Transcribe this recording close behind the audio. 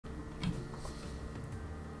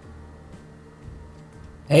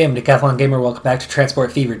Hey, I'm Decathlon Gamer. Welcome back to Transport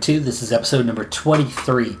Fever 2. This is episode number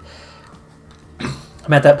 23.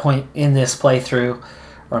 I'm at that point in this playthrough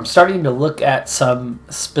where I'm starting to look at some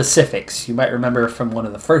specifics. You might remember from one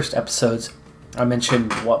of the first episodes, I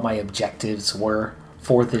mentioned what my objectives were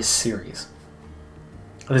for this series.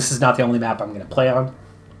 This is not the only map I'm going to play on.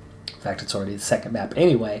 In fact, it's already the second map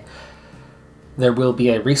anyway. There will be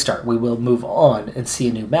a restart. We will move on and see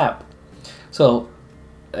a new map. So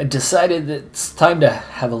I decided that it's time to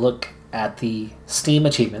have a look at the Steam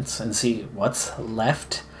achievements and see what's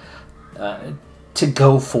left to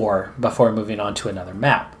go for before moving on to another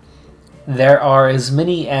map. There are as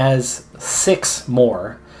many as 6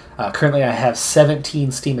 more. Currently I have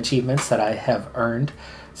 17 Steam achievements that I have earned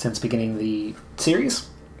since beginning the series.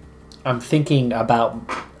 I'm thinking about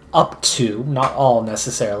up to, not all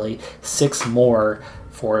necessarily, 6 more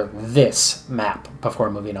for this map before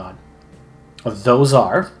moving on. Those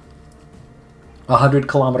are 100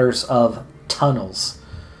 kilometers of tunnels.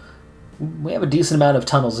 We have a decent amount of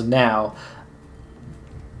tunnels now.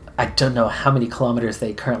 I don't know how many kilometers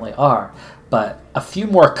they currently are, but a few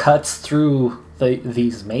more cuts through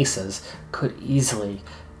these mesas could easily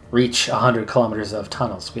reach 100 kilometers of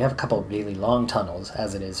tunnels. We have a couple of really long tunnels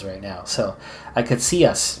as it is right now, so I could see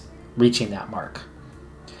us reaching that mark.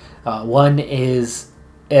 One is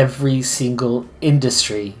every single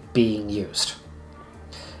industry being used.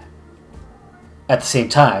 At the same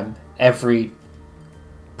time, every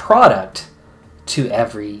product to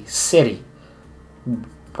every city.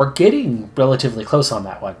 We're getting relatively close on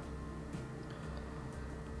that one.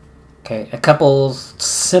 Okay, a couple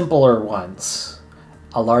simpler ones.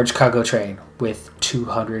 A large cargo train with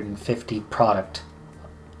 250 product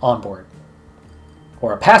on board.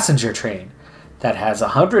 Or a passenger train that has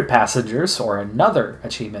 100 passengers, or another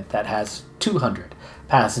achievement that has 200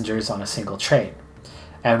 passengers on a single train.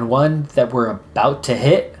 And one that we're about to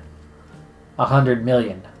hit, 100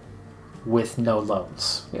 million with no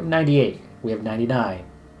loans. We have 98, we have 99.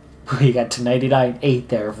 We got to 99.8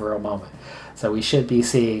 there for a moment. So we should be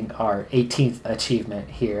seeing our 18th achievement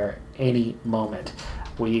here any moment.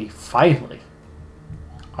 We finally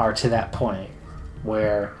are to that point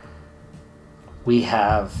where we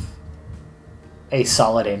have a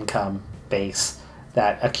solid income base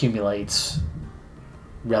that accumulates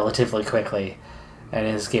relatively quickly and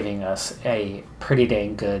is giving us a pretty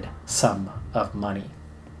dang good sum of money.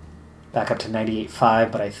 Back up to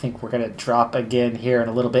 98.5, but I think we're going to drop again here in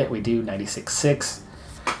a little bit. We do 96.6.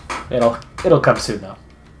 It'll come soon, though.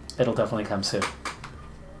 It'll definitely come soon.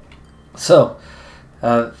 So,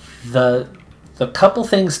 the couple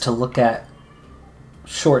things to look at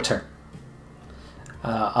short term.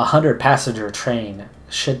 100 passenger train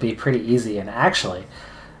should be pretty easy, and actually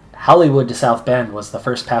Hollywood to South Bend was the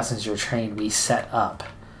first passenger train we set up,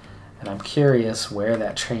 and I'm curious where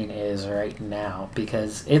that train is right now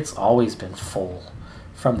because it's always been full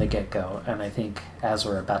from the get-go, and I think as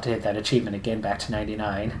we're about to hit that achievement again back to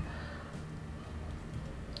 99,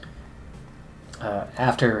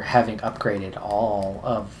 after having upgraded all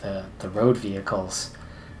of the road vehicles,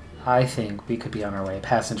 I think we could be on our way.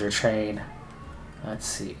 Passenger train. Let's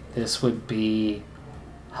see. This would be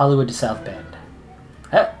Hollywood to South Bend.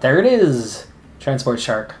 Ah, there it is! Transport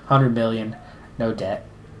Shark. 100 million. No debt.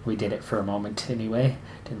 We did it for a moment anyway.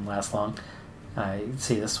 Didn't last long. You can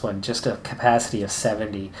see this one. Just a capacity of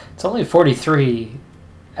 70. It's only 43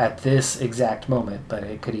 at this exact moment, but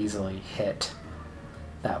it could easily hit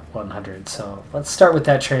that 100. So let's start with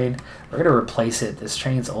that train. We're going to replace it. This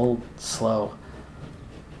train's old, slow.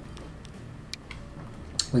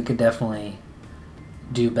 We could definitely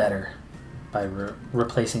do better by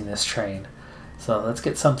replacing this train. So let's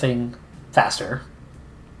get something faster.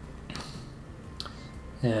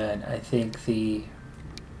 And I think the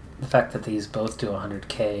fact that these both do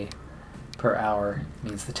 100k per hour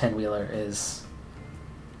means the 10-wheeler is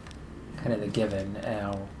kind of the given. And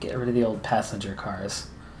I'll get rid of the old passenger cars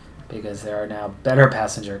because there are now better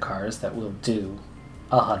passenger cars that will do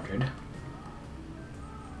 100.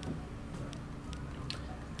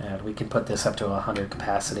 And we can put this up to 100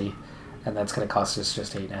 capacity, and that's going to cost us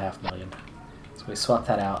just 8.5 million. So we swap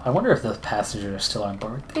that out. I wonder if the passengers are still on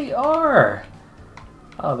board. They are!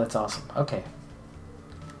 Oh, that's awesome. Okay.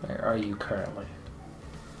 Where are you currently?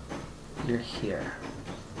 You're here.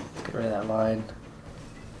 Let's get rid of that line.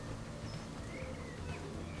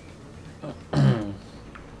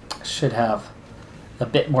 Should have a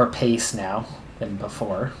bit more pace now than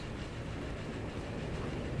before.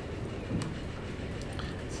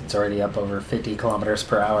 It's already up over 50 kilometers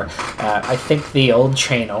per hour. I think the old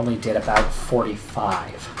train only did about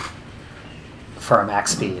 45 for a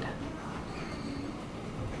max speed.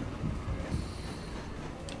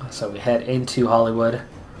 So we head into Hollywood.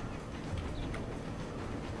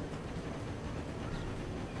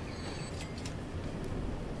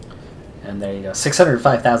 And there you go,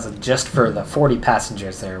 605,000 just for the 40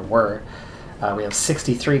 passengers there were. We have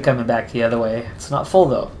 63 coming back the other way. It's not full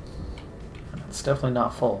though. It's definitely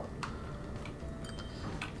not full.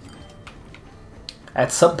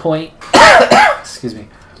 At some point, excuse me,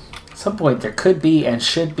 at some point there could be and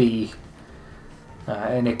should be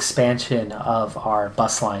an expansion of our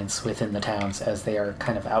bus lines within the towns as they are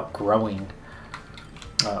kind of outgrowing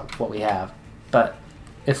what we have. But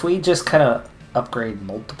if we just kind of upgrade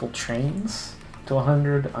multiple trains to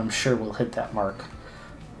 100, I'm sure we'll hit that mark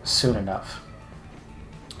soon enough.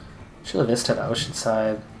 Chula Vista to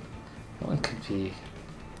Oceanside, that one could be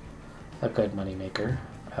a good moneymaker.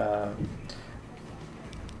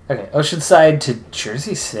 Okay, Oceanside to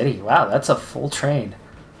Jersey City. Wow, that's a full train.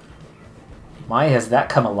 My, has that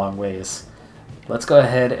come a long ways. Let's go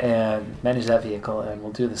ahead and manage that vehicle, and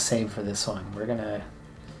we'll do the same for this one. We're going to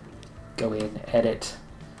go in, edit,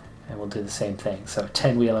 and we'll do the same thing. So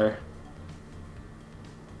 10-wheeler.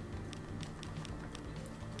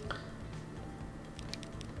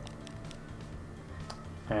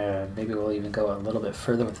 And maybe we'll even go a little bit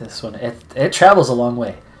further with this one. It travels a long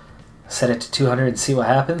way. Set it to 200 and see what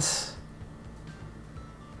happens.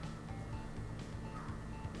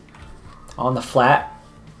 On the flat,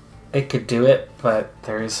 it could do it, but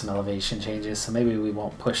there is some elevation changes, so maybe we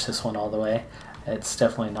won't push this one all the way. It's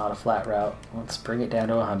definitely not a flat route. Let's bring it down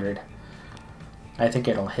to 100. I think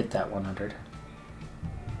it'll hit that 100.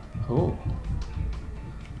 Ooh.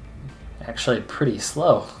 Actually pretty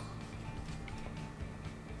slow.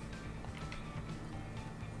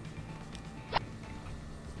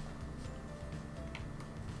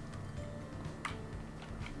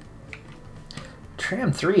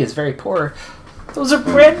 Tram 3 is very poor. Those are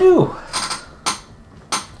brand new.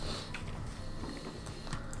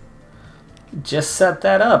 Just set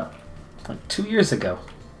that up like 2 years ago.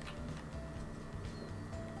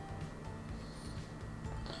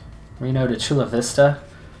 Reno to Chula Vista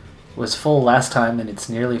was full last time, and it's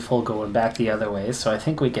nearly full going back the other way, so I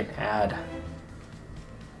think we can add...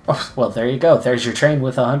 Oh, well, there you go. There's your train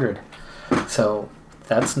with 100. So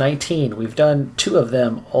that's 19. We've done 2 of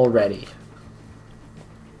them already.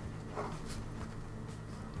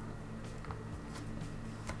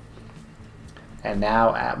 And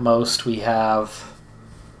now, at most, we have,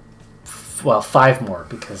 well, 5 more,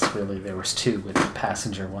 because really there was 2 with the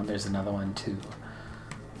passenger one. There's another one, too.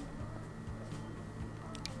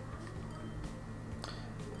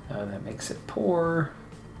 That makes it poor.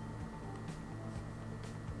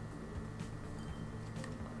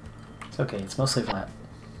 It's okay. It's mostly flat.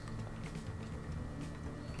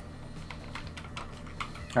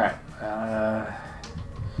 All right. I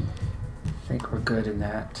think we're good in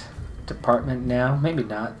that department now. Maybe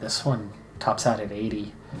not. This one tops out at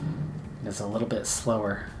 80 and is a little bit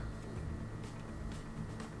slower.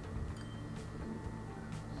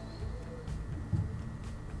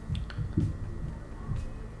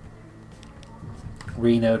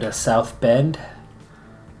 Reno to South Bend.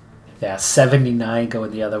 Yeah, 79 going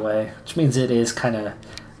the other way, which means it is kind of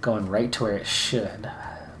going right to where it should.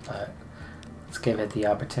 But let's give it the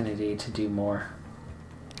opportunity to do more.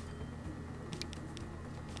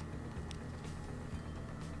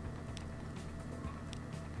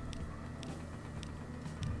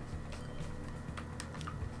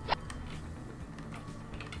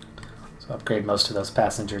 So upgrade most of those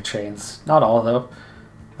passenger trains. Not all, though.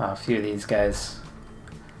 A few of these guys.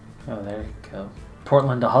 Oh, there you go.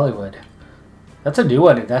 Portland to Hollywood. That's a new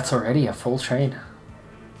one, and that's already a full train.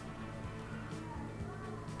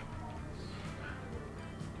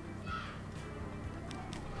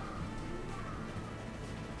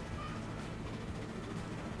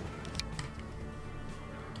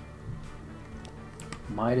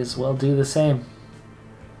 Might as well do the same.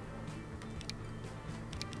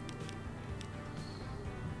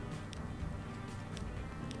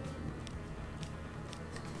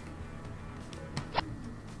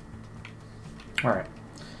 Alright.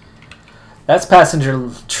 That's passenger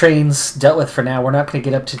trains dealt with for now. We're not going to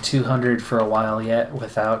get up to 200 for a while yet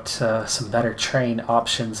without some better train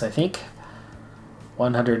options, I think.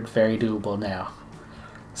 100, very doable now.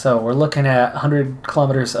 So we're looking at 100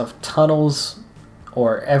 kilometers of tunnels,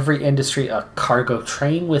 or every industry a cargo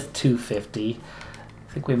train with 250.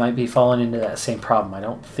 I think we might be falling into that same problem. I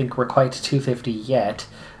don't think we're quite to 250 yet,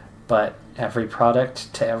 but every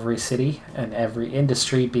product to every city and every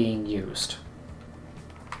industry being used.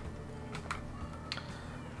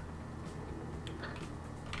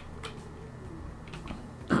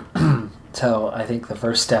 So I think the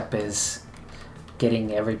first step is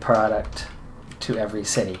getting every product to every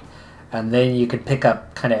city. And then you could pick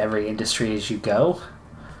up kind of every industry as you go.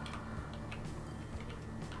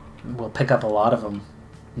 We'll pick up a lot of them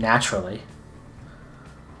naturally.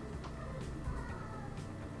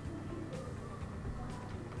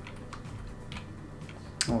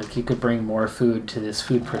 Like you could bring more food to this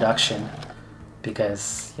food production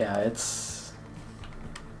because, yeah, it's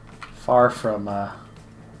far from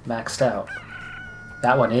maxed out.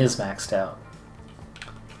 That one is maxed out.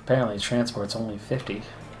 Apparently transport's only 50.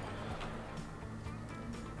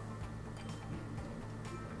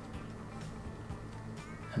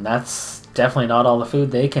 And that's definitely not all the food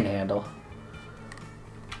they can handle.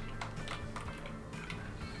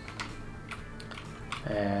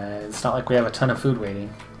 And it's not like we have a ton of food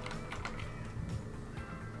waiting.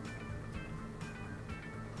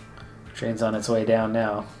 Train's on its way down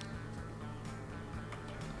now.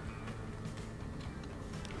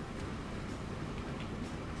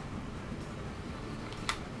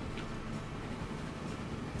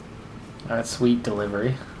 That's wheat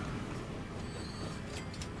delivery.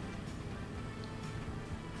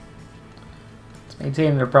 It's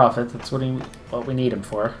maintaining a profit. That's what we need him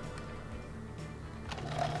for.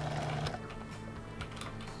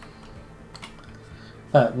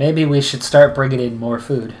 But maybe we should start bringing in more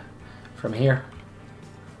food from here.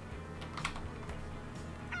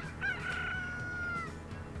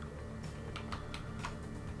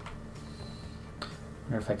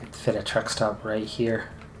 Wonder if I could fit a truck stop right here.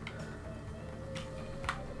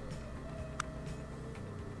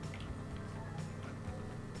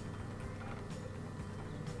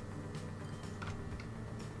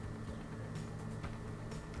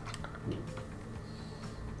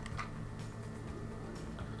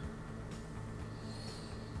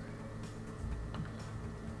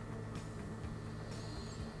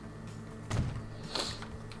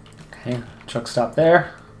 Okay, truck stop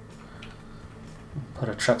there. Put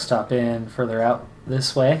a truck stop in further out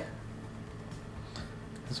this way.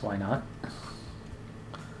 Because why not? How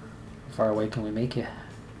far away can we make you?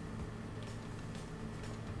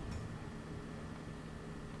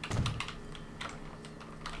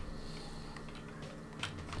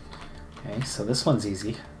 Okay, so this one's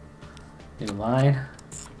easy. New line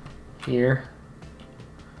here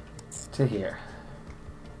to here.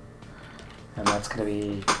 And that's going to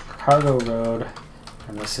be Cargo Road,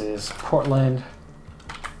 and this is Portland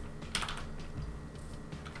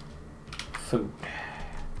food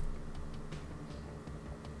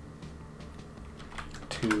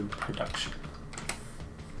to production.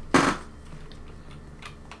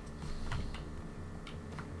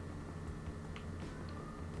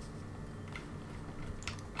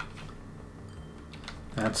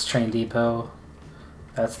 That's train depot.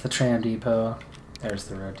 That's the tram depot. There's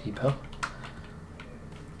the road depot.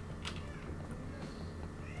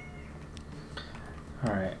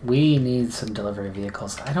 Alright, we need some delivery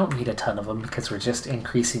vehicles. I don't need a ton of them because we're just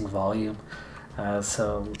increasing volume.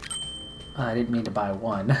 So I didn't mean to buy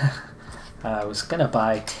one. I was gonna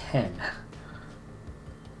buy 10.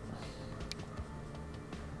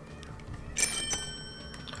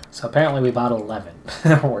 So apparently we bought 11.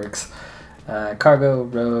 That works. Cargo,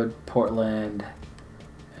 road, Portland,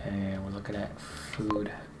 and we're looking at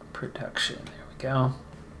food production. There we go.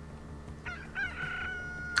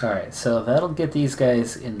 Alright, so that'll get these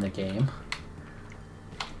guys in the game.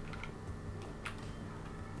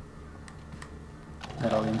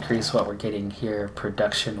 That'll increase what we're getting here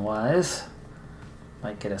production-wise.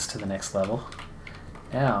 Might get us to the next level.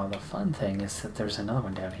 Now, the fun thing is that there's another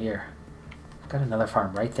one down here. I've got another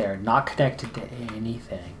farm right there, not connected to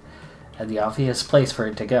anything. And the obvious place for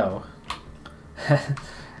it to go.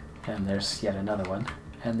 And there's yet another one.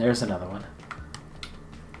 And there's another one.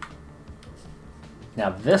 Now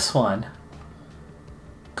this one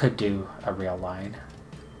could do a rail line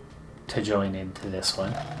to join into this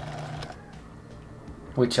one,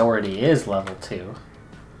 which already is level 2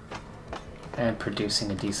 and producing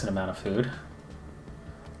a decent amount of food.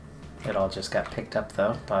 It all just got picked up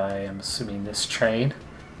though by, I'm assuming, this train.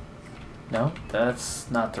 No, that's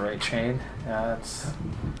not the right train. That's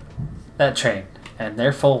that train, and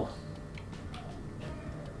they're full.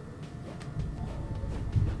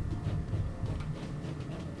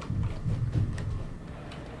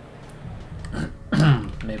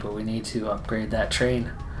 Maybe we need to upgrade that train.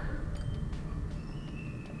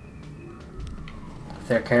 If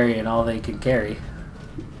they're carrying all they can carry.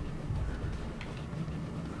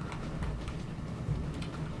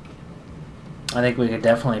 I think we could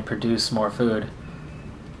definitely produce more food.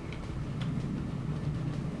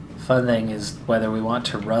 Fun thing is whether we want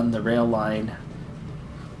to run the rail line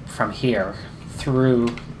from here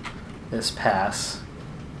through this pass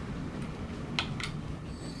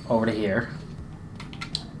over to here,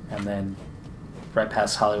 and then right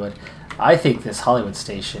past Hollywood. I think this Hollywood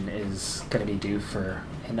station is going to be due for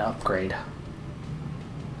an upgrade.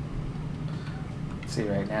 See,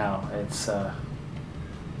 right now it's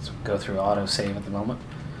let's go through autosave at the moment.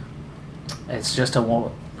 It's just a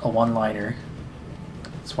one-liner.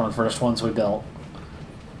 It's one of the first ones we built.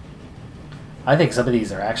 I think some of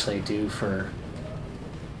these are actually due for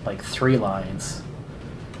like 3 lines.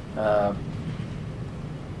 I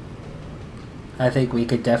think we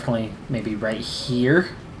could definitely maybe right here,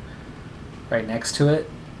 right next to it,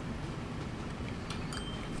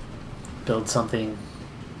 build something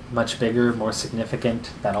much bigger, more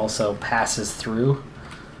significant, that also passes through,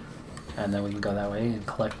 and then we can go that way and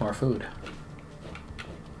collect more food.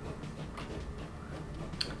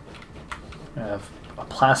 We have a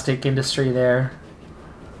plastic industry there.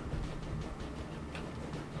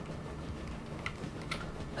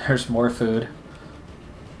 There's more food.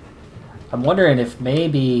 I'm wondering if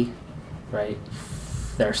maybe, right,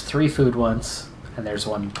 there's 3 food ones and there's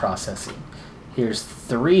 1 processing. Here's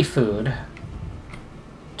 3 food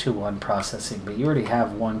to 1 processing, but you already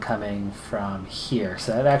have 1 coming from here,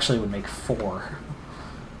 so that actually would make 4.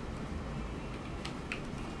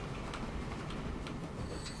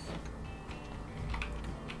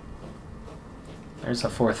 There's a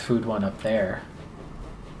 4th food one up there.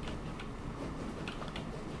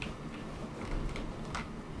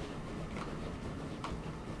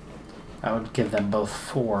 I would give them both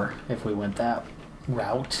 4 if we went that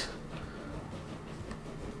route.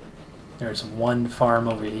 There's 1 farm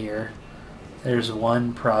over here. There's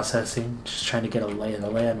 1 processing. Just trying to get a lay of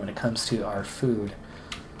the land when it comes to our food.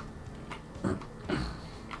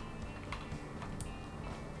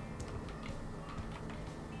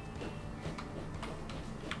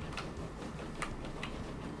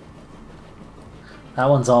 That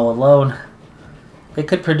one's all alone. It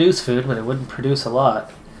could produce food, but it wouldn't produce a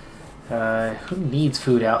lot. Who needs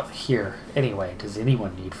food out here? Anyway, does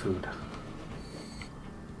anyone need food?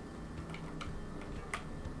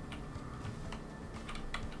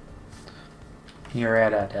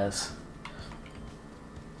 Murrieta does.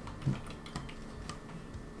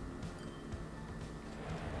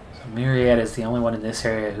 So Murrieta is the only one in this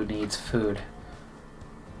area who needs food.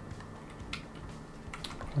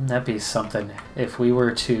 Wouldn't that be something if we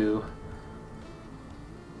were to,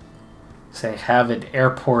 say, have an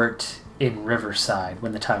airport in Riverside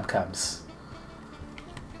when the time comes?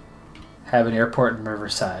 Have an airport in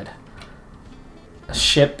Riverside.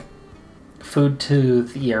 Ship food to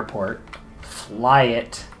the airport. Fly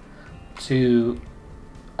it to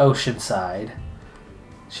Oceanside.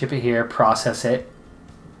 Ship it here, process it.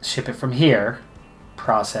 Ship it from here,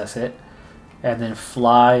 process it. And then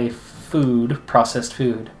fly food, processed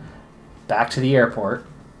food, back to the airport.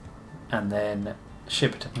 And then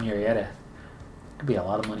ship it to Murrieta. Could be a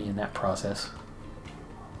lot of money in that process.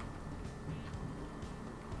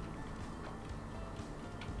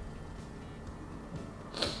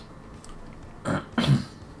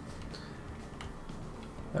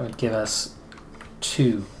 That would give us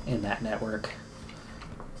 2 in that network.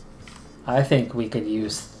 I think we could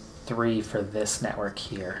use 3 for this network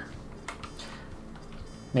here.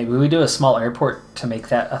 Maybe we do a small airport to make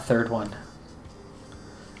that a 3rd one.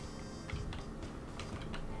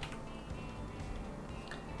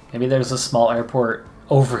 Maybe there's a small airport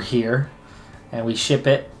over here, and we ship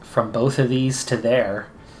it from both of these to there,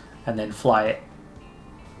 and then fly it.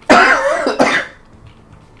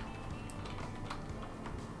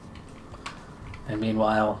 And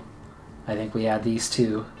meanwhile, I think we add these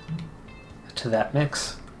 2 to that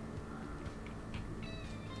mix.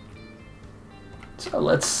 So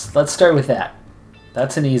let's start with that.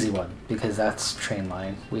 That's an easy one because that's train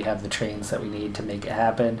line. We have the trains that we need to make it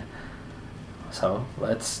happen. So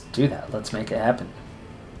let's do that. Let's make it happen.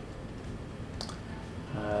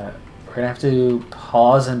 We're gonna have to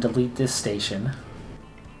pause and delete this station.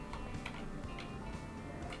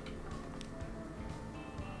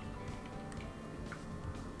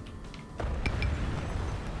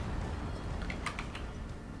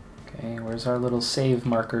 Okay, where's our little save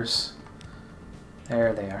markers?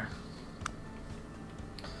 There they are.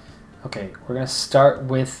 Okay, we're gonna start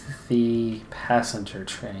with the passenger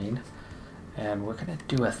train. And we're going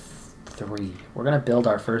to do a 3. We're going to build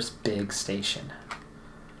our first big station.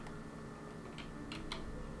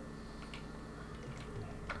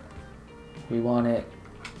 We want it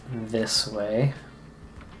this way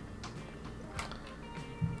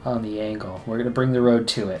on the angle. We're going to bring the road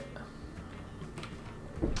to it.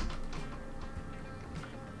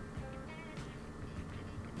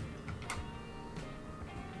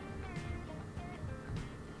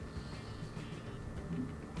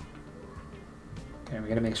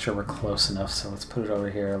 got to make sure we're close enough, so let's put it over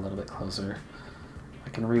here a little bit closer. I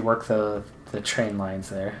can rework the train lines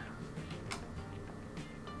there.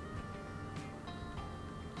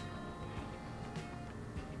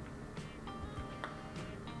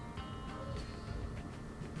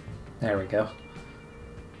 There we go.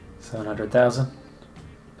 700,000.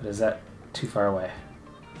 But is that too far away?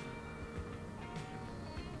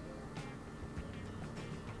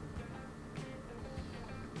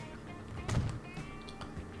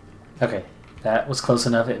 Okay, that was close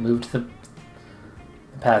enough. It moved the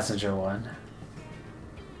passenger one.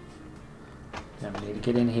 Now we need to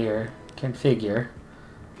get in here, configure,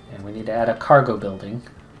 and we need to add a cargo building.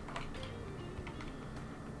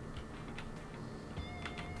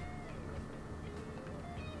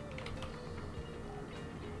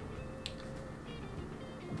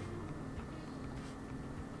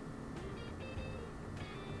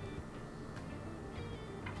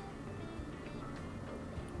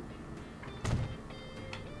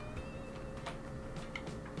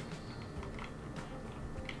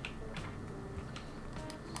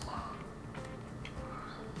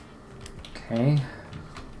 Okay,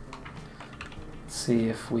 let's see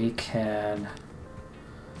if we can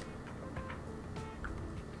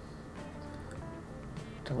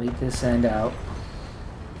delete this end out.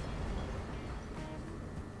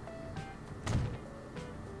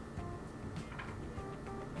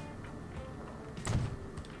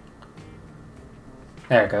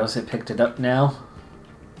 There it goes, it picked it up now.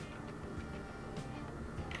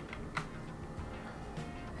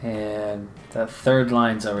 And the third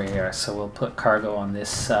line's over here, so we'll put cargo on this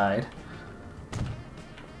side.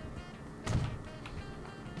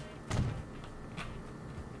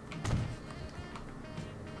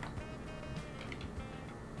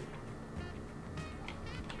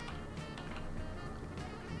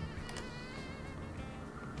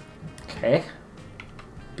 Okay,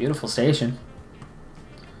 beautiful station.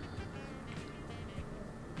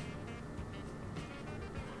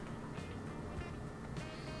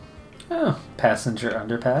 Oh, passenger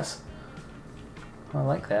underpass. I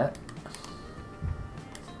like that.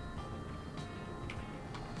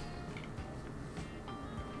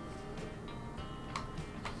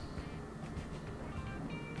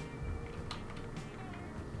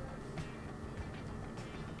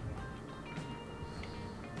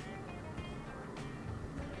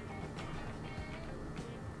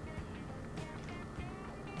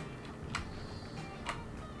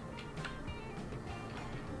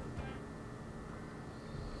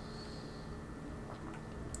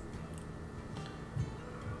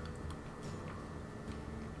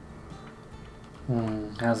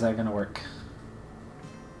 How's that gonna work?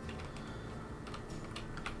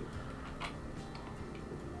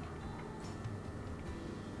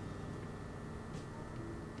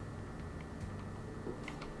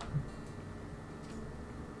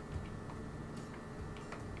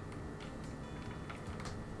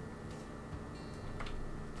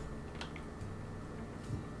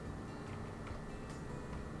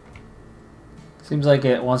 Seems like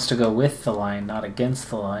it wants to go with the line, not against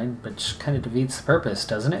the line, which kind of defeats the purpose,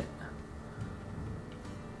 doesn't it?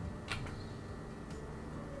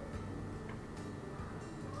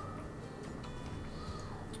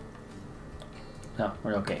 No,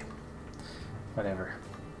 we're okay. Whatever.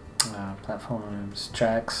 Platforms,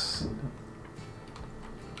 tracks.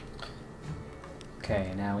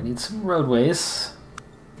 Okay, now we need some roadways.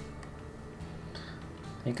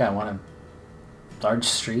 I think I want a large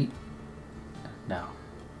street. No.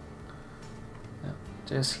 No,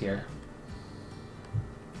 just here.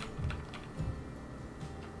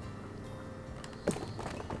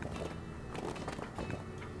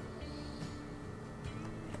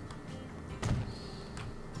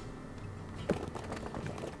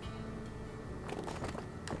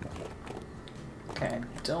 Okay, I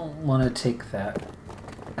don't want to take that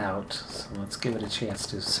out, so let's give it a chance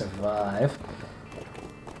to survive.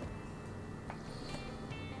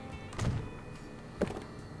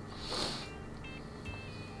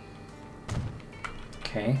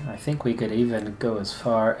 Okay, I think we could even go as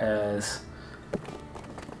far as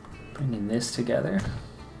bringing this together.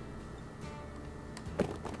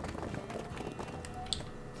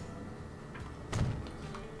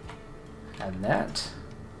 And that.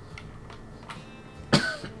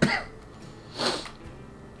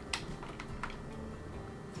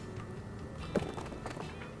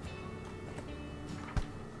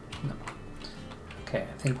 No. Okay,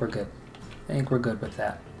 I think we're good. I think we're good with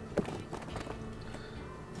that.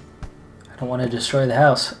 I don't want to destroy the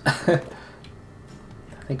house. I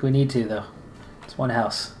think we need to, though. It's one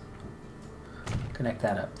house. Connect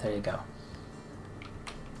that up. There you go.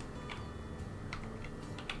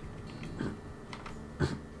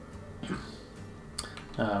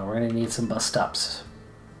 We're going to need some bus stops.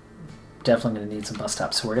 Definitely going to need some bus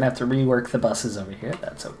stops. So we're going to have to rework the buses over here.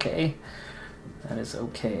 That's okay. That is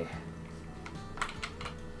okay.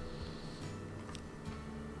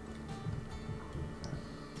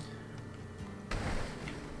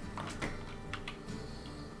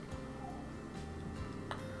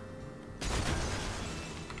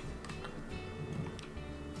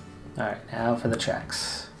 Alright, now for the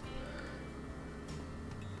tracks.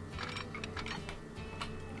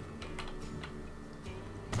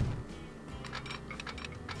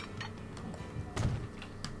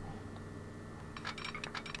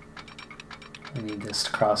 We need this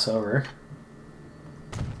to cross over.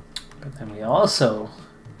 But then we also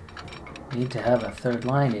need to have a third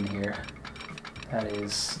line in here that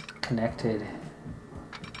is connected.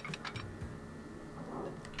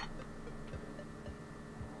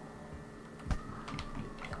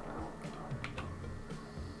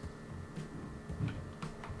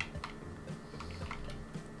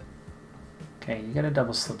 Okay, you got a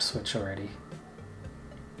double slip switch already.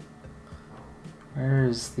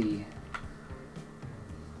 Where's the...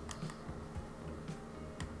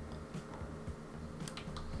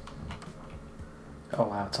 Oh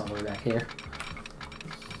wow, it's all the way back here.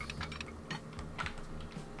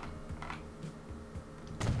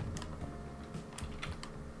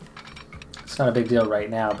 It's not a big deal right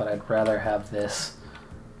now, but I'd rather have this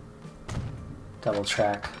double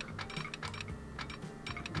track.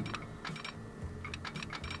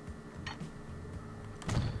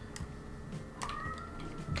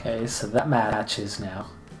 Okay, so that matches now.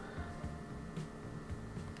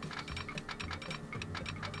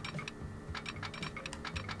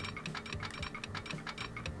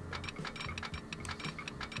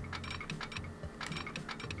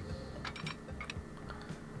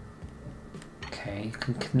 Okay, you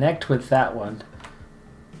can connect with that one,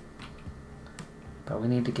 but we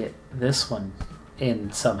need to get this one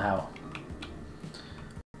in somehow.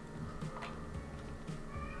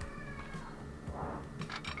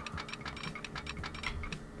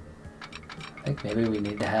 I think maybe we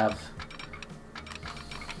need to have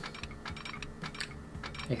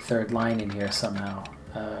a third line in here somehow.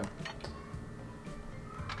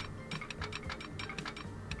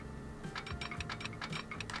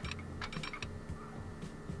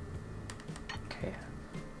 Okay,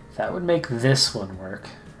 that would make this one work,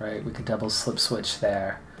 right? We could double slip switch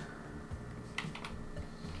there.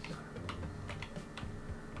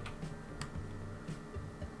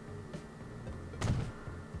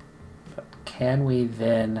 Can we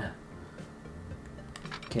then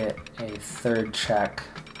get a third check?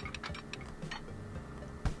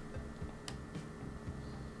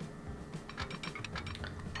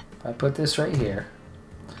 If I put this right here,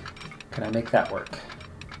 can I make that work?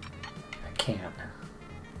 I can.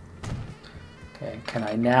 Okay, can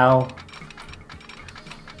I now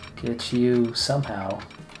get you somehow?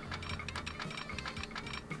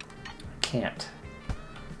 I can't.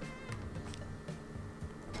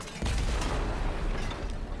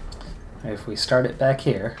 If we start it back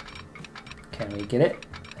here, can we get it?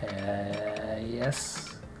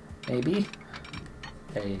 Yes, maybe.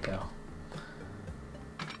 There you go.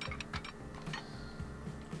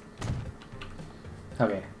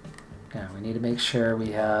 Okay, now we need to make sure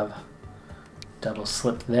we have double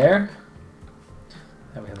slip there.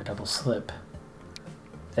 Then we have a double slip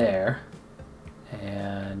there.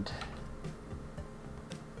 And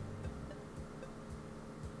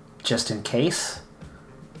just in case,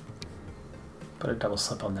 put a double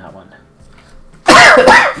slip on that one.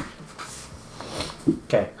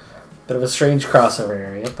 Okay, bit of a strange crossover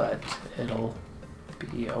area, but it'll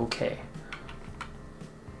be okay.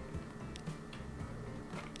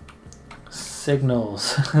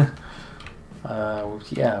 Signals.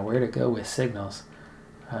 Yeah, where to go with signals?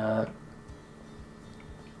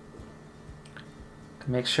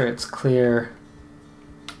 Make sure it's clear.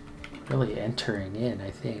 Really entering in, I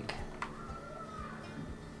think.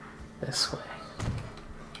 This way.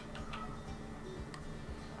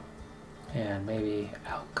 And maybe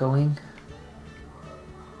outgoing?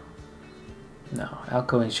 No,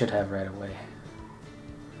 outgoing should have right away.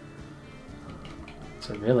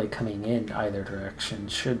 So really coming in either direction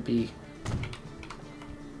should be.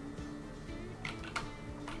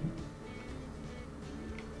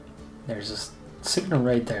 There's a signal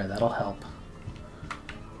right there, that'll help.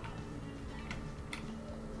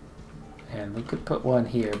 And we could put one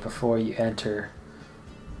here before you enter.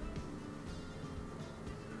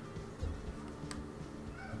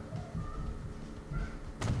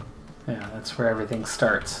 Yeah, that's where everything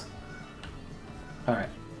starts. Alright.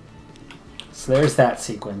 So there's that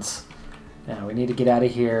sequence. Now we need to get out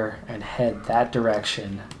of here and head that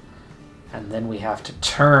direction, and then we have to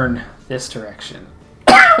turn this direction.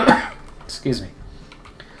 Excuse me.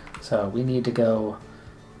 So we need to go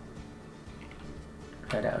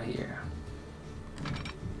right out here.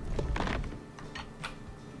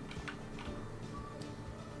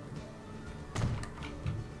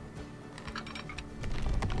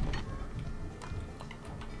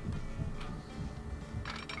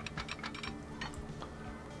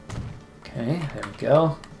 Okay, there we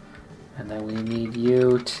go. And then we need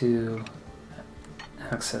you to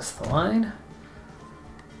access the line.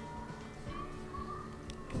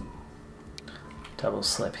 Double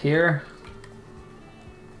slip here.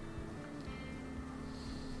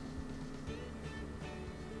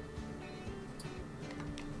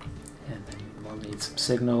 And then we'll need some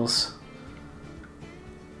signals,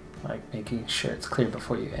 like making sure it's clear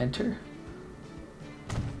before you enter.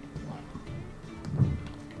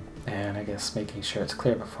 And I guess making sure it's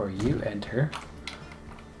clear before you enter.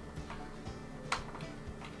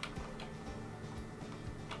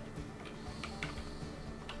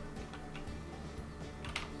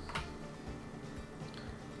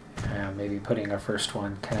 Maybe putting our first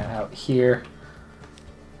one kind of out here.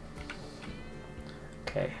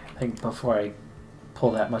 Okay, I think before I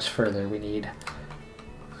pull that much further, we need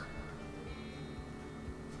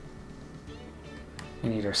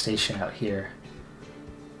our station out here.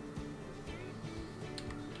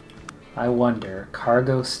 I wonder,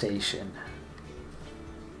 cargo station.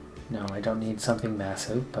 No, I don't need something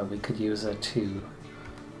massive, but we could use a 2.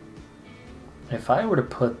 If I were to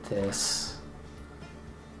put this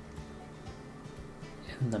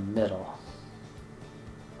in the middle,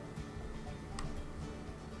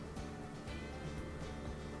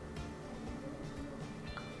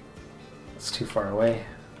 it's too far away.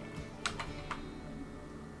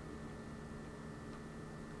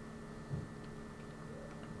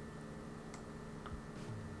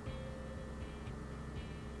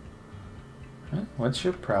 What's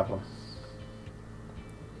your problem?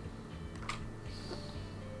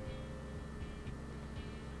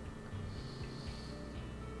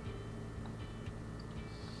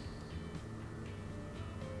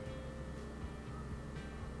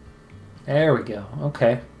 There we go.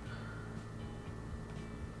 Okay.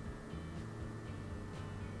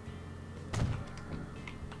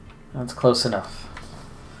 That's close enough.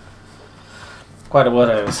 Quite what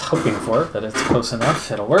I was hoping for, but it's close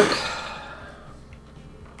enough. It'll work.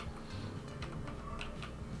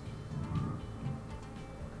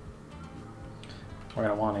 We're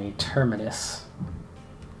going to want a terminus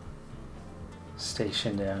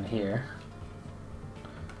station down here.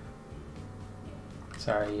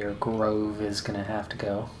 Sorry, your Grove is going to have to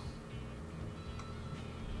go.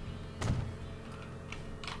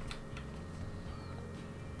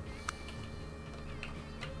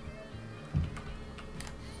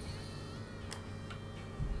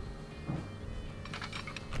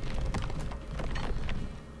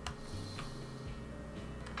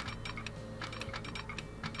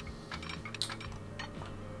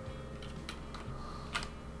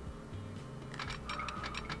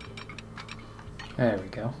 There we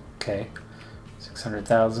go. Okay.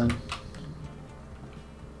 600,000.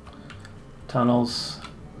 Tunnels.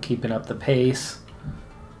 Keeping up the pace.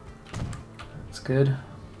 That's good.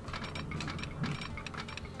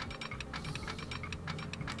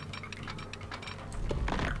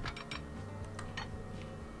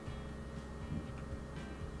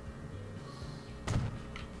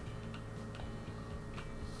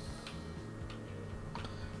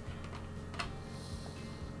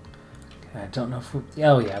 I don't know if we...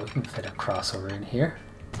 Oh yeah, we can fit a crossover in here.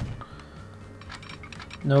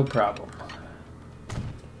 No problem.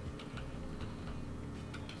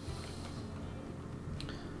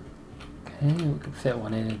 Okay, we can fit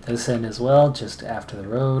one in at this end as well, just after the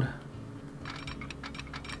road.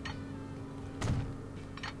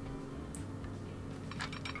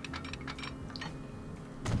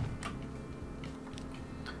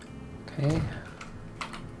 Okay.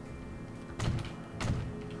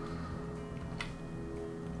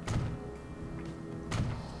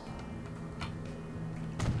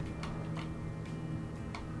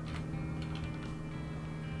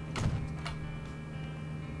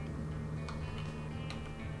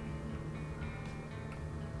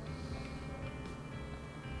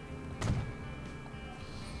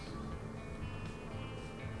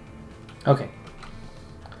 Okay.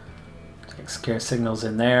 Take scare signals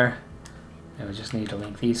in there. And we just need to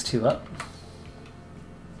link these two up.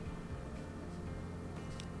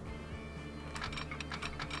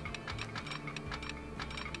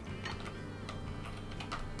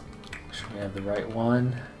 Make sure we have the right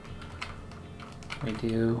one. We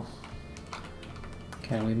do.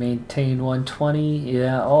 Can we maintain 120?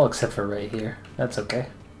 Yeah, all except for right here. That's okay.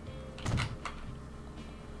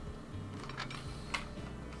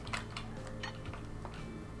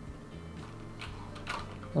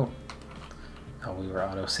 Oh. Oh, we were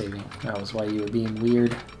auto-saving. That was why you were being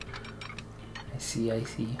weird. I see, I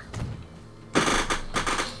see.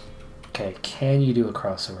 Okay, can you do a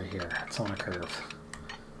crossover here? It's on a curve.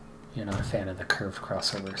 You're not a fan of the curved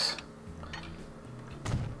crossovers.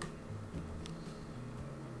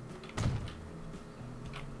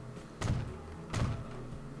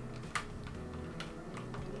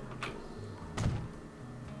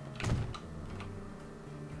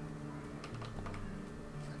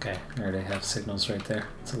 Okay, I already have signals right there.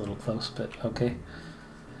 It's a little close, but okay.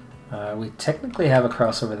 We technically have a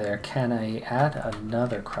crossover there. Can I add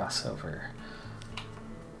another crossover?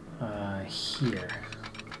 Here.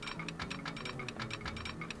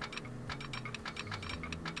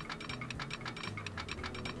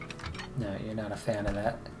 No, you're not a fan of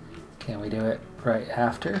that. Can we do it right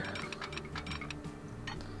after?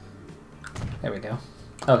 There we go.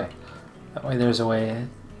 Okay. That way there's a way,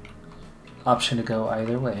 option to go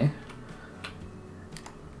either way.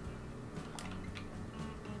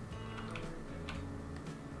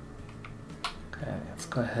 Okay, let's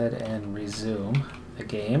go ahead and resume the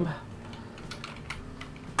game.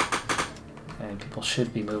 And people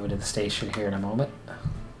should be moving to the station here in a moment.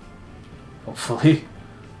 Hopefully.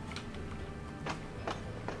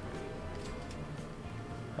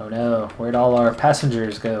 Oh no, where'd all our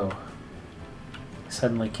passengers go?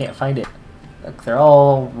 Suddenly can't find it. Look, they're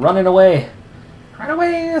all running away. Run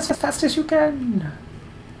away as fast as you can.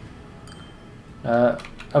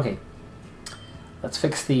 Okay. Let's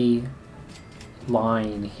fix the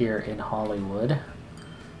line here in Hollywood.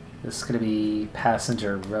 This is going to be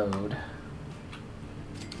Passenger Road.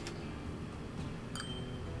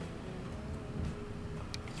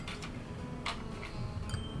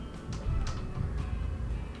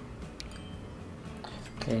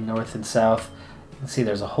 Okay, north and south. Let's see,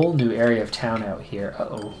 there's a whole new area of town out here.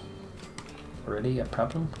 Uh-oh. Already a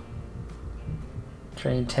problem?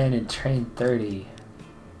 Train 10 and train 30.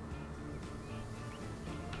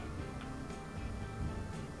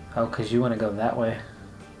 Oh, because you want to go that way.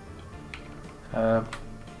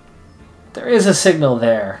 There is a signal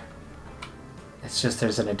there. It's just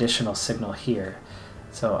there's an additional signal here.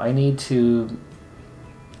 So I need to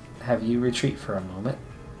have you retreat for a moment.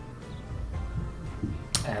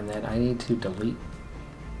 And then I need to delete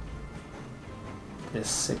this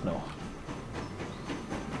signal.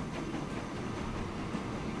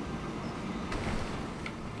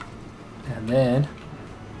 And then...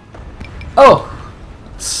 Oh!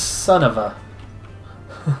 Son of a...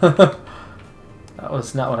 That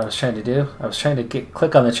was not what I was trying to do. I was trying to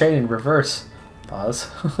click on the train in reverse. Pause.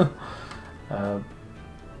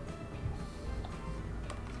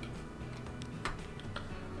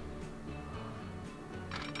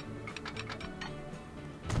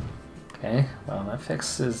 Okay, well that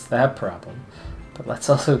fixes that problem. But let's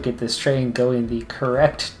also get this train going the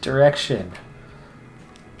correct direction.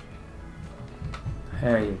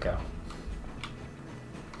 There you go.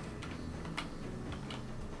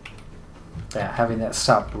 Yeah, having that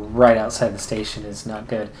stop right outside the station is not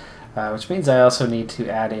good. Which means I also need to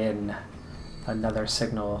add in another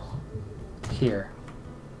signal here.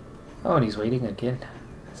 Oh, and he's waiting again.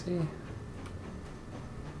 See?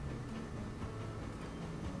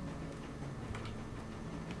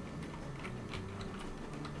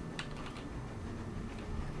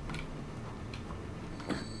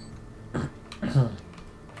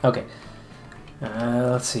 Okay.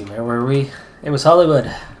 Let's see, where were we? It was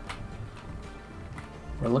Hollywood.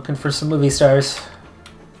 We're looking for some movie stars.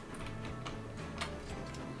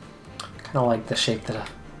 Kind of like the shape that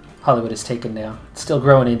Hollywood has taken now. It's still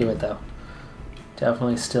growing into it, though.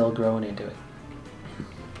 Definitely still growing into it.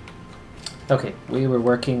 Okay, we were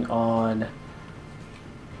working on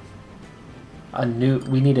a new...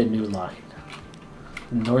 We need a new line.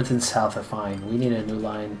 North and south are fine. We need a new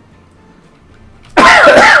line.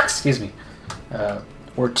 Excuse me.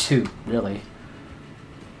 Or two, really.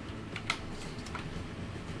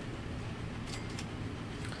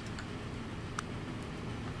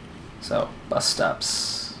 So, bus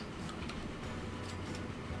stops.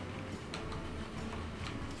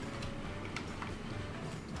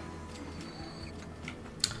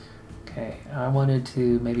 Okay, I wanted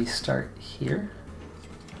to maybe start here.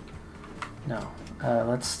 No,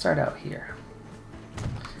 let's start out here.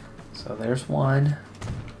 So there's one,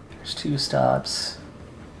 there's two stops,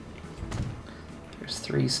 there's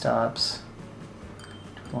three stops.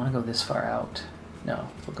 Do we want to go this far out? No,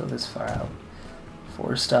 we'll go this far out.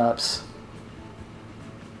 4 stops,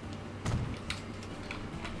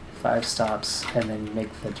 5 stops, and then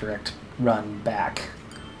make the direct run back.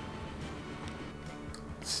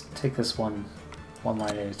 Let's take this one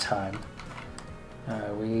line at a time.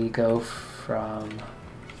 We go from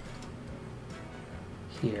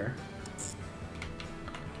here.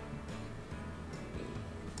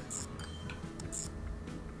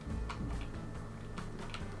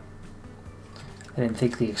 I didn't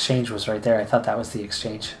think the exchange was right there. I thought that was the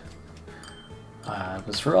exchange. I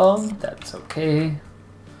was wrong. That's okay.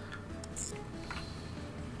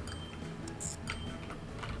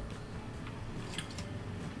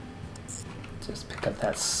 Just pick up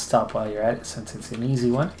that stop while you're at it since it's an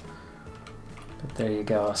easy one. But there you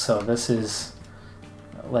go. So this is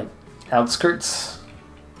like outskirts.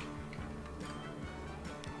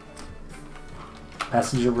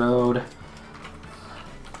 Passenger Road,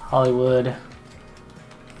 Hollywood,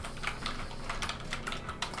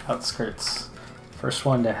 outskirts. First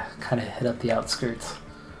one to kind of hit up the outskirts.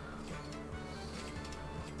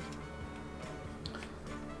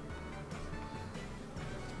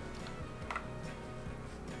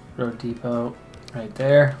 Road Depot right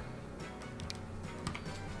there.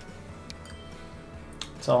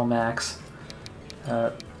 It's all max.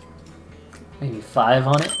 Maybe 5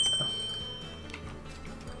 on it.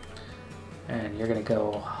 And you're gonna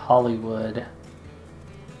go Hollywood.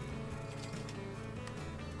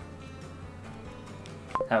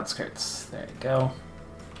 Outskirts. There you go.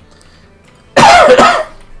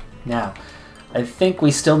 Now, I think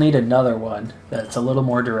we still need another one that's a little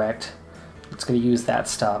more direct. It's going to use that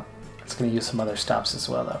stop. It's going to use some other stops as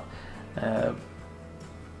well, though.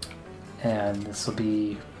 And this will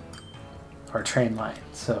be our train line.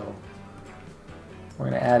 So we're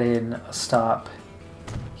going to add in a stop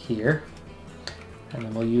here, and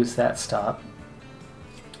then we'll use that stop.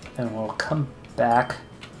 And we'll come back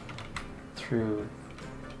through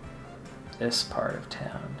this part of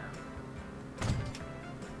town.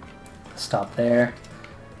 Stop there,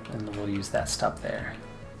 and then we'll use that stop there.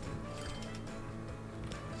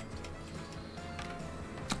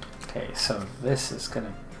 Okay, so this is going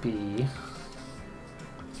to be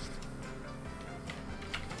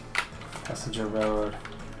Passenger Road,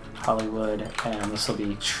 Hollywood, and this will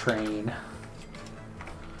be train.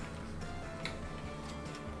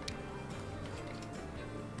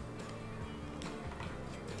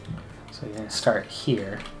 So you're going to start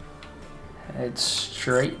here. Head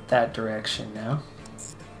straight that direction now.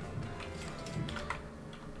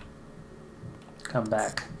 Come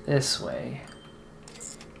back this way.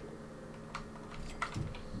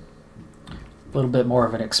 A little bit more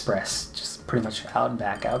of an express, just pretty much out and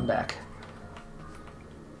back, out and back.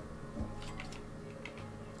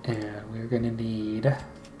 And we're going to need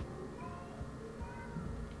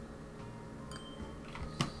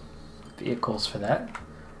vehicles for that.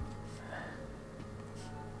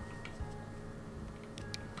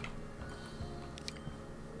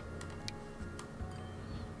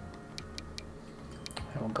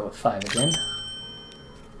 We'll go with 5 again.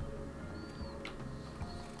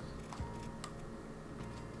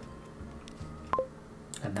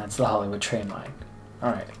 And that's the Hollywood train line.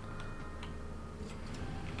 Alright.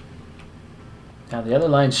 Now the other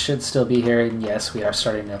lines should still be here, and yes, we are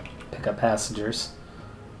starting to pick up passengers.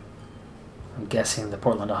 I'm guessing the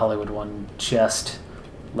Portland to Hollywood one just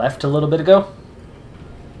left a little bit ago.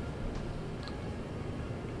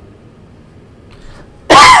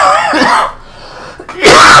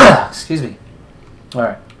 Excuse me.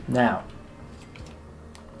 Alright, now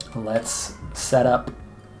let's set up.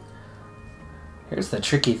 Here's the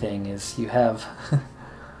tricky thing is you have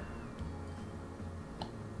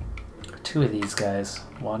 2 of these guys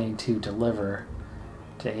wanting to deliver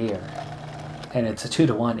to here. And it's a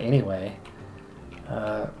 2-to-1 anyway.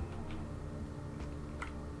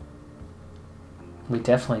 We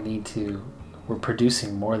definitely need to, we're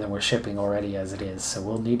producing more than we're shipping already as it is, so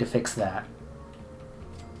we'll need to fix that.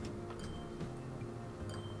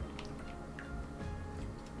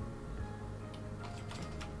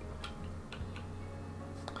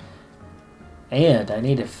 And I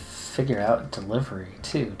need to figure out delivery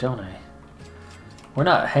too, don't I? We're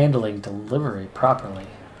not handling delivery properly,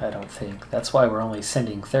 I don't think. That's why we're only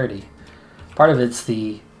sending 30. Part of it's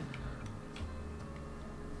the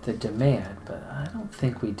demand, but I don't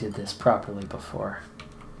think we did this properly before.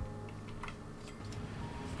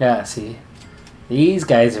 Yeah, see? These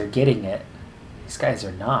guys are getting it. These guys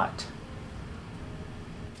are not.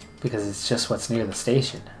 Because it's just what's near the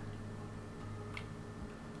station.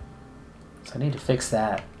 So I need to fix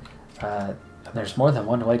that. And there's more than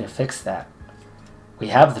one way to fix that. We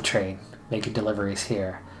have the train making deliveries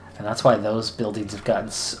here. And that's why those buildings have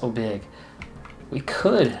gotten so big. We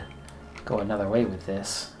could go another way with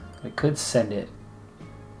this. We could send it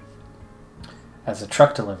as a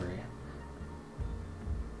truck delivery.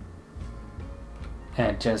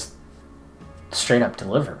 And just straight up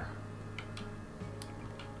deliver.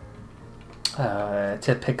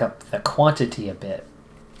 To pick up the quantity a bit.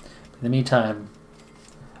 In the meantime,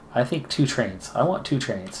 I think 2 trains. I want 2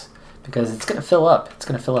 trains because it's going to fill up. It's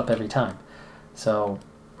going to fill up every time. So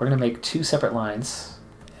we're going to make 2 separate lines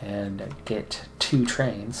and get 2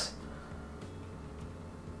 trains.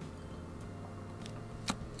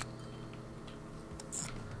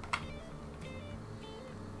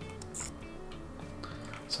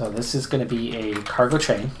 So this is going to be a cargo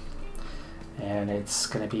train, and it's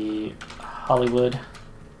going to be Hollywood,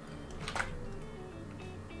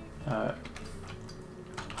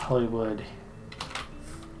 Hollywood,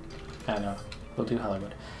 I don't know, we'll do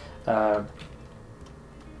Hollywood,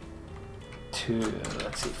 to,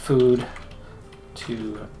 let's see, food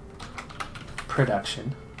to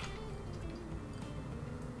production.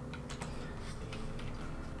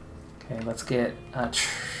 Okay, let's get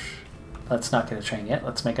let's not get a train yet.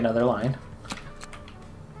 Let's make another line.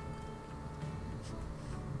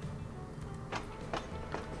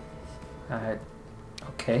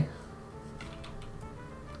 Okay.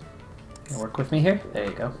 You work with me here? There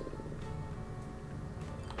you go.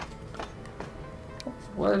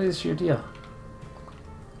 What is your deal?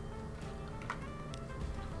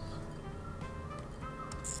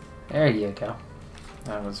 There you go.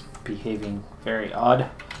 That was behaving very odd.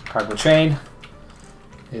 Cargo train.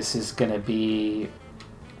 This is going to be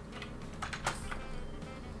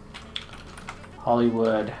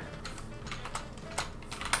Hollywood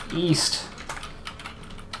East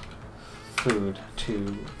food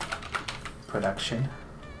to production.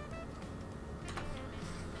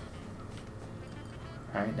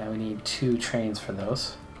 Alright, now we need 2 trains for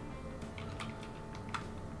those.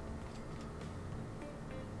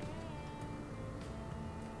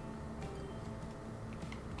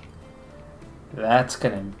 That's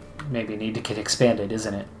gonna maybe need to get expanded,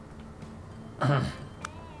 isn't it?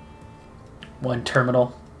 1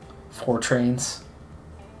 terminal, 4 trains.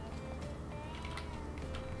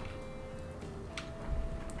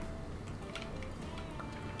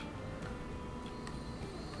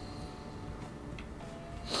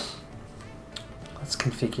 Let's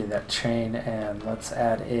configure that train and let's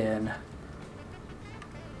add in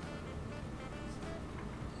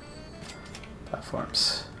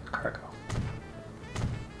platforms, cargo.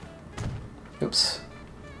 Oops.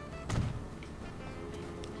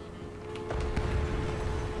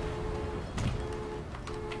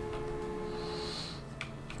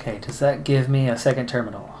 Okay, does that give me a second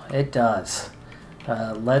terminal? It does.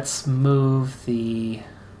 Let's move the...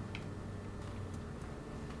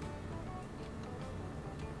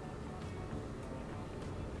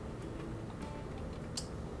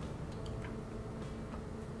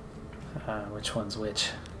 which one's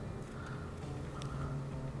which?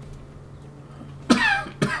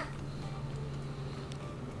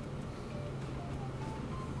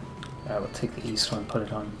 I will take the east one, put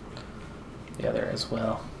it on the other as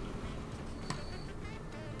well.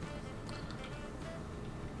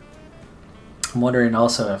 I'm wondering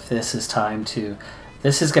also if this is time to...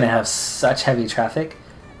 This is going to have such heavy traffic,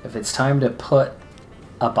 if it's time to put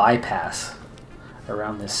a bypass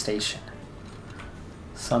around this station.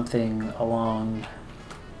 Something along...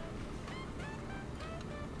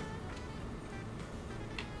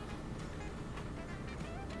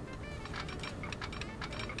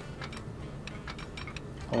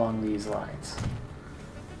 along these lines.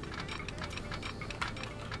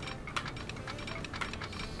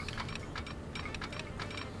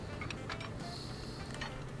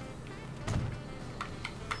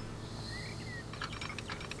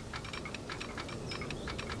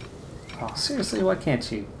 Oh, seriously, why can't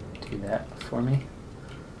you do that for me?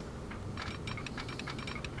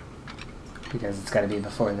 Because it's got to be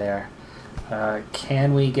before there.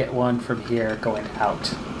 Can we get one from here going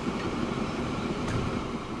out?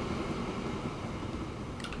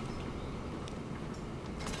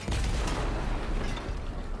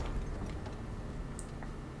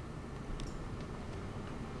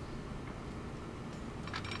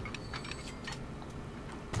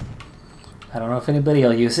 I don't know if anybody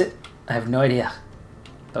will use it. I have no idea,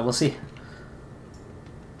 but we'll see.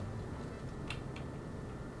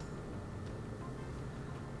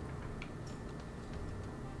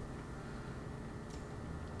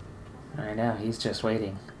 Right now, he's just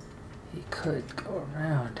waiting. He could go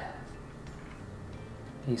around.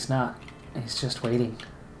 He's not. He's just waiting.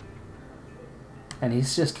 And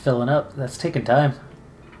he's just filling up. That's taking time.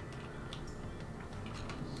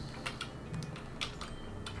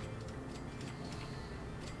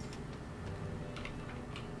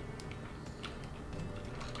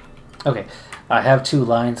 Okay, I have 2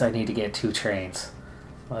 lines. I need to get 2 trains.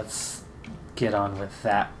 Let's get on with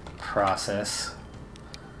that process.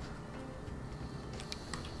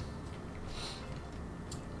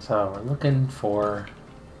 So we're looking for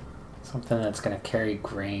something that's going to carry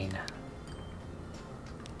grain.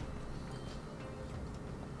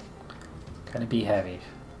 Gonna be heavy.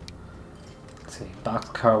 Let's see,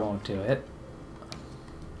 boxcar won't do it.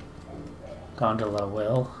 Gondola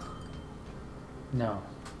will. No.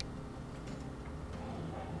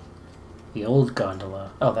 The old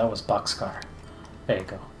gondola. Oh, that was boxcar. There you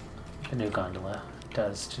go. The new gondola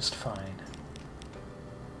does just fine.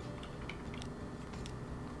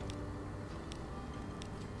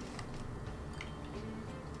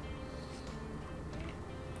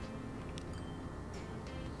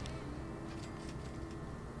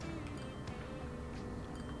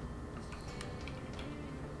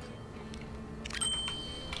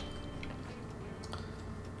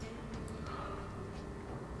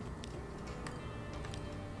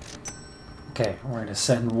 Okay, we're going to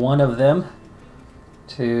send one of them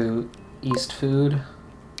to East Food.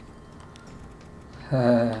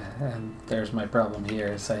 And there's my problem here,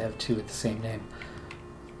 is I have 2 with the same name.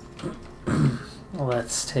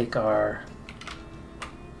 Let's take our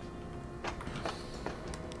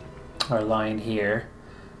line here.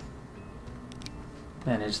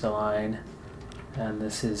 Manage the line. And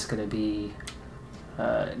this is going to be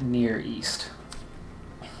near East.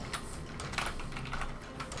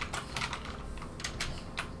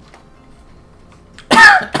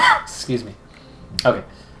 Excuse me. Okay.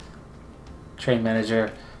 Train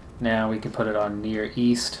manager. Now we can put it on near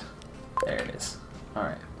East. There it is.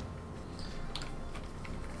 Alright.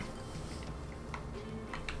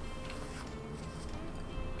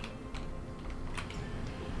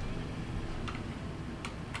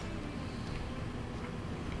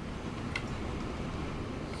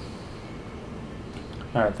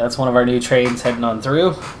 Alright, that's one of our new trains heading on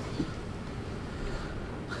through.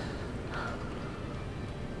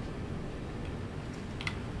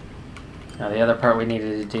 Now the other part we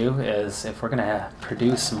needed to do is, if we're going to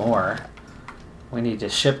produce more, we need to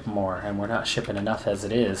ship more, and we're not shipping enough as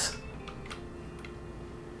it is.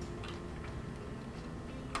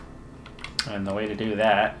 And the way to do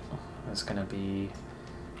that is going to be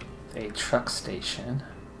a truck station.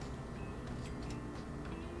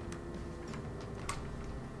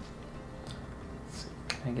 Let's see,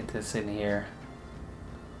 can I get this in here?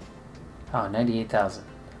 Oh, 98,000.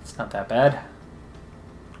 That's not that bad.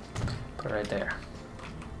 Put it right there.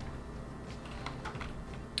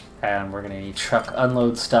 And we're going to need truck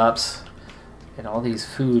unload stops in all these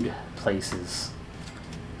food places.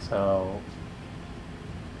 So,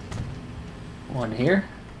 one here.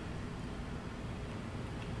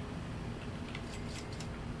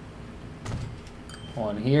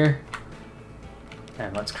 One here.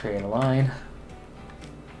 And let's create a line.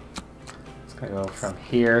 It's going to go from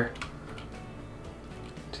here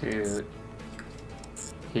to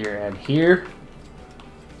here and here,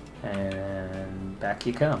 and back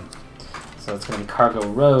you come. So it's going to be Cargo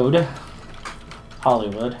Road,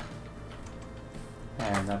 Hollywood,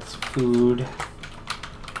 and that's food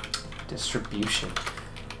distribution.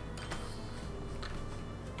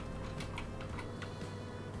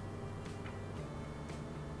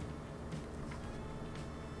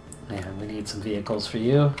 And we need some vehicles for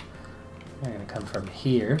you. They're going to come from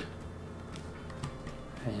here,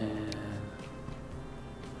 and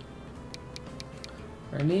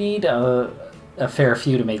I need a fair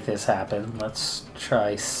few to make this happen. Let's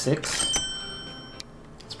try 6.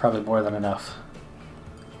 It's probably more than enough.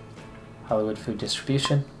 Hollywood food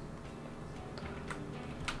distribution.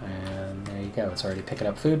 And there you go. It's already picking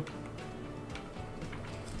up food.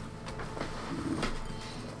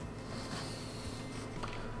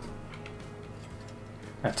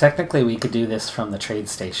 Now technically we could do this from the trade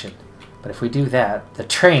station. But if we do that, the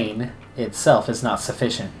train itself is not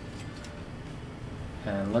sufficient.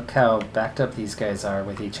 And look how backed up these guys are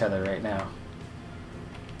with each other right now.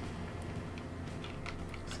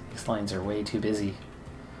 These lines are way too busy.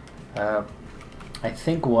 I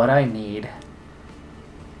think what I need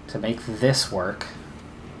to make this work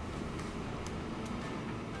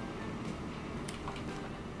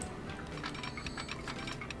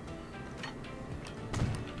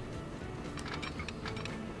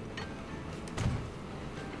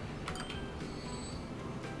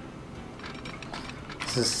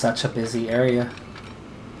This is such a busy area.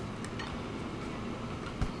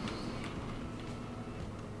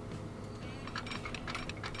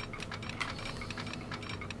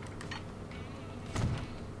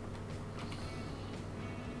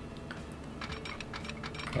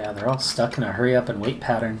 Yeah, they're all stuck in a hurry up and wait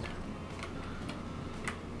pattern.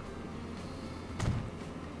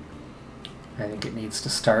 think it needs to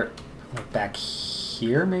start like back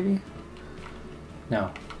here, maybe?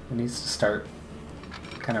 No, it needs to start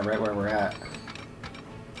kind of right where we're at.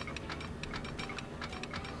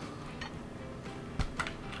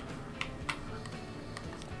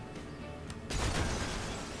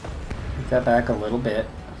 Take that back a little bit.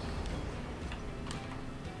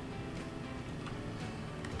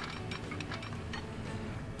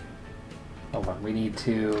 Hold on, we need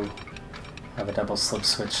to have a double slip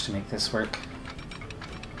switch to make this work.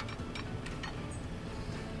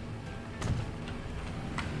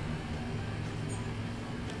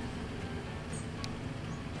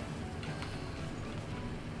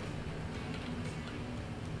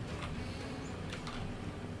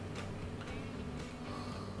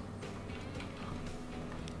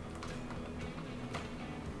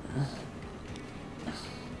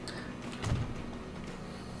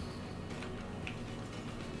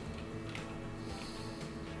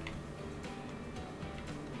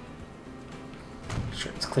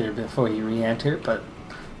 Sure it's clear before you re-enter, but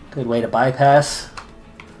good way to bypass.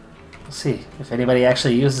 We'll see if anybody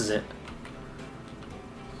actually uses it.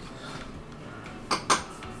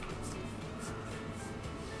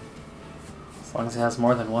 As long as it has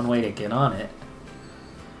more than one way to get on it.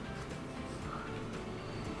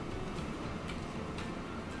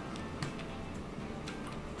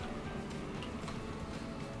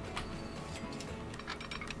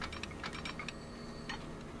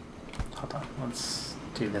 Hold on, let's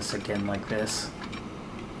do this again like this.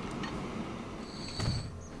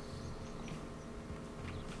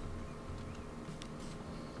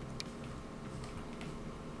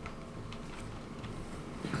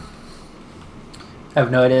 I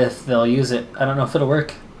have no idea if they'll use it. I don't know if it'll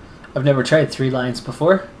work. I've never tried 3 lines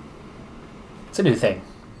before. It's a new thing.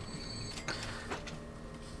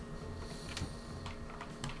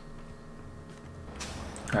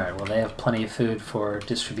 Alright, well they have plenty of food for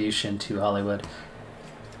distribution to Hollywood.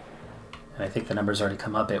 And I think the number's already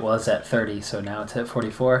come up. It was at 30, so now it's at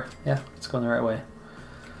 44. Yeah, it's going the right way.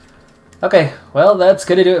 Okay, well that's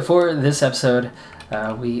going to do it for this episode.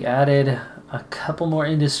 We added a couple more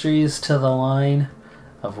industries to the line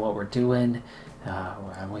of what we're doing.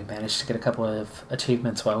 And we managed to get a couple of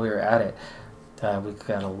achievements while we were at it. We've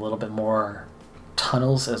got a little bit more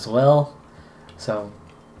tunnels as well. So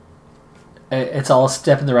it's all a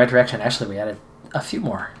step in the right direction. Actually, we added a few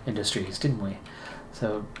more industries, didn't we?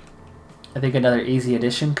 So I think another easy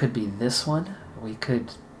addition could be this one. We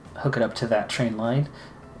could hook it up to that train line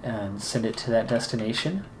and send it to that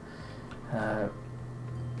destination. A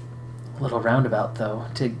little roundabout though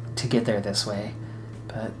to get there this way,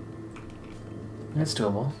 but it's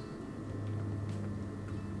doable.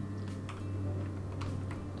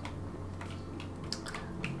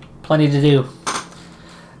 Plenty to do.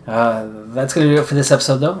 That's going to do it for this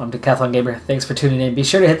episode though. I'm Decathlon Gamer. Thanks for tuning in. Be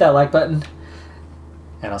sure to hit that like button,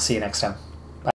 and I'll see you next time.